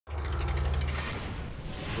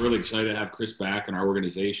really excited to have Chris back in our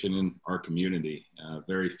organization and our community.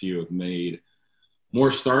 Very few have made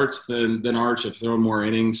more starts than Arch, have thrown more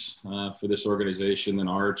innings for this organization than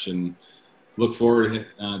Arch, and look forward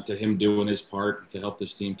to him doing his part to help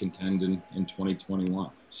this team contend in 2021.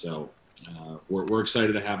 So we're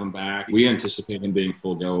excited to have him back. We anticipate him being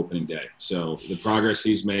full go opening day. So the progress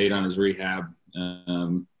he's made on his rehab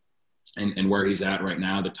and where he's at right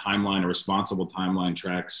now, the timeline, a responsible timeline,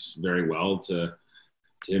 tracks very well to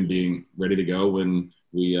him being ready to go when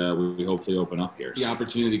we hopefully open up here. The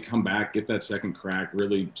opportunity to come back, get that second crack,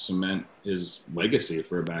 really cement his legacy,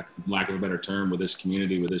 for lack of a better term, with this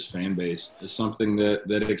community, with this fan base, is something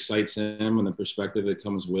that excites him and the perspective that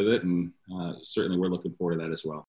comes with it. And certainly we're looking forward to that as well.